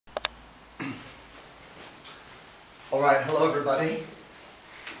Alright, hello everybody.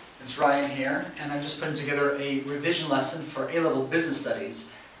 It's Ryan here, and I'm just putting together a revision lesson for A-Level Business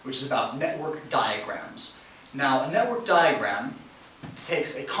Studies, which is about network diagrams. Now, a network diagram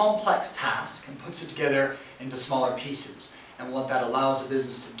takes a complex task and puts it together into smaller pieces. And what that allows a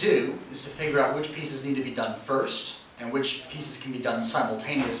business to do is to figure out which pieces need to be done first, and which pieces can be done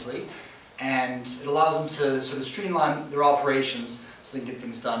simultaneously. And it allows them to sort of streamline their operations so they can get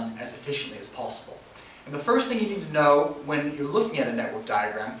things done as efficiently as possible. And the first thing you need to know when you're looking at a network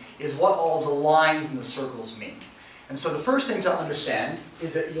diagram is what all of the lines and the circles mean. And so the first thing to understand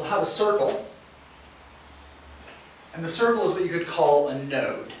is that you'll have a circle, and the circle is what you could call a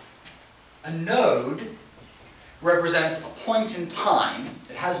node. A node represents a point in time.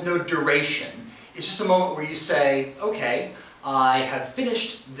 It has no duration. It's just a moment where you say, okay, I have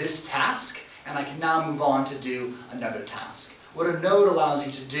finished this task, and I can now move on to do another task. What a node allows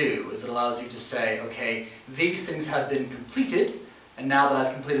you to do is it allows you to say, okay, these things have been completed, and now that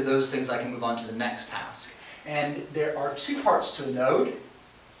I've completed those things, I can move on to the next task. And there are two parts to a node. In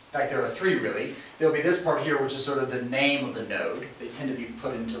fact, there are three really. There'll be this part here, which is sort of the name of the node. They tend to be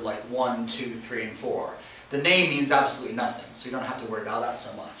put into like 1, 2, 3, and 4. The name means absolutely nothing, so you don't have to worry about that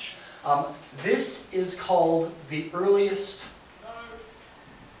so much. This is called the earliest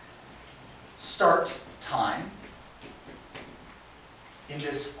start time in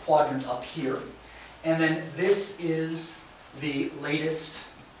this quadrant up here. And then this is the latest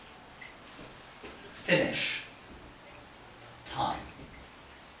finish time.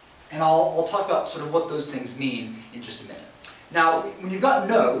 And I'll talk about sort of what those things mean in just a minute. Now, when you've got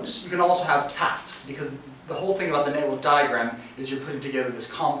nodes, you can also have tasks, because the whole thing about the network diagram is you're putting together this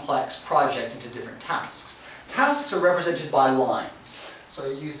complex project into different tasks. Tasks are represented by lines.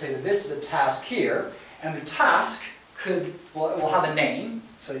 So you can say that this is a task here, and the task will have a name.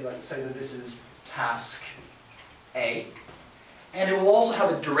 So you like say that this is task A. And it will also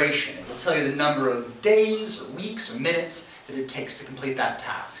have a duration. It will tell you the number of days or weeks or minutes that it takes to complete that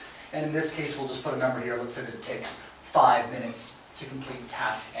task. And in this case, we'll just put a number here. Let's say that it takes 5 minutes to complete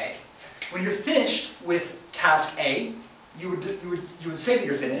task A. When you're finished with task A, you would say that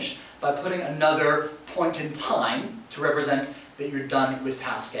you're finished by putting another point in time to represent that you're done with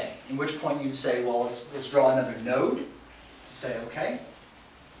task A. In which point you'd say, well, let's draw another node to say, okay,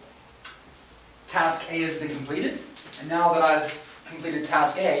 task A has been completed, and now that I've completed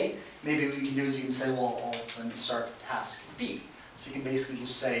task A, maybe what you can do is you can say, well, I'll then start task B. So you can basically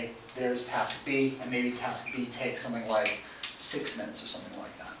just say, there's task B, and maybe task B takes something like 6 minutes or something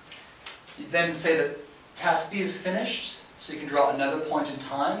like that. You then say that task B is finished, so you can draw another point in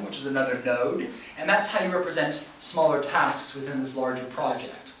time, which is another node, and that's how you represent smaller tasks within this larger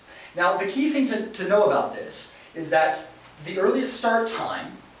project. Now, the key thing to know about this is that the earliest start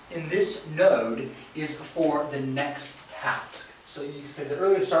time in this node is for the next task. So you can say the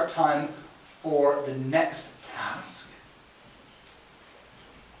earliest start time for the next task,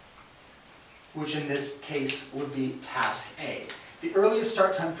 which in this case would be task A. The earliest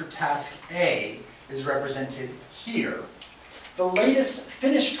start time for task A is represented here. The latest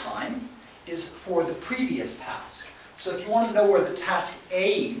finish time is for the previous task. So if you want to know where the task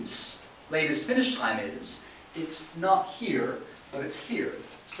A's latest finish time is, it's not here, but it's here.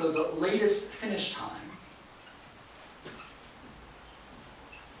 So the latest finish time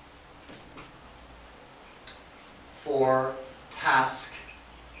for task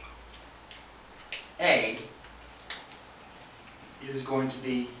A is going to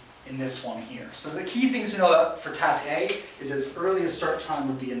be in this one here. So the key things to know for task A is that its earliest start time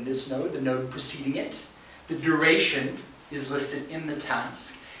would be in this node, the node preceding it. The duration is listed in the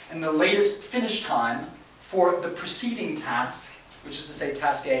task. And the latest finish time for the preceding task, which is to say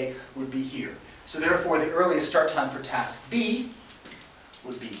task A, would be here. So therefore the earliest start time for task B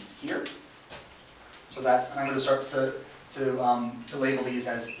would be here. So that's, and I'm going to start to label these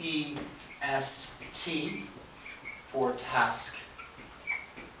as EST for task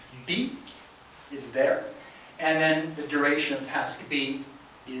B is there, and then the duration of task B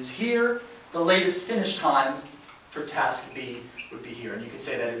is here. The latest finish time for task B would be here, and you could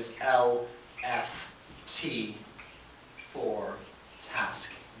say that is LFT for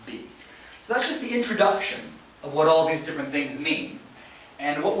task B. So that's just the introduction of what all these different things mean.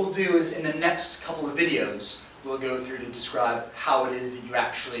 And what we'll do is in the next couple of videos, we'll go through to describe how it is that you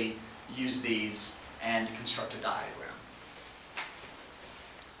actually use these and construct a diagram.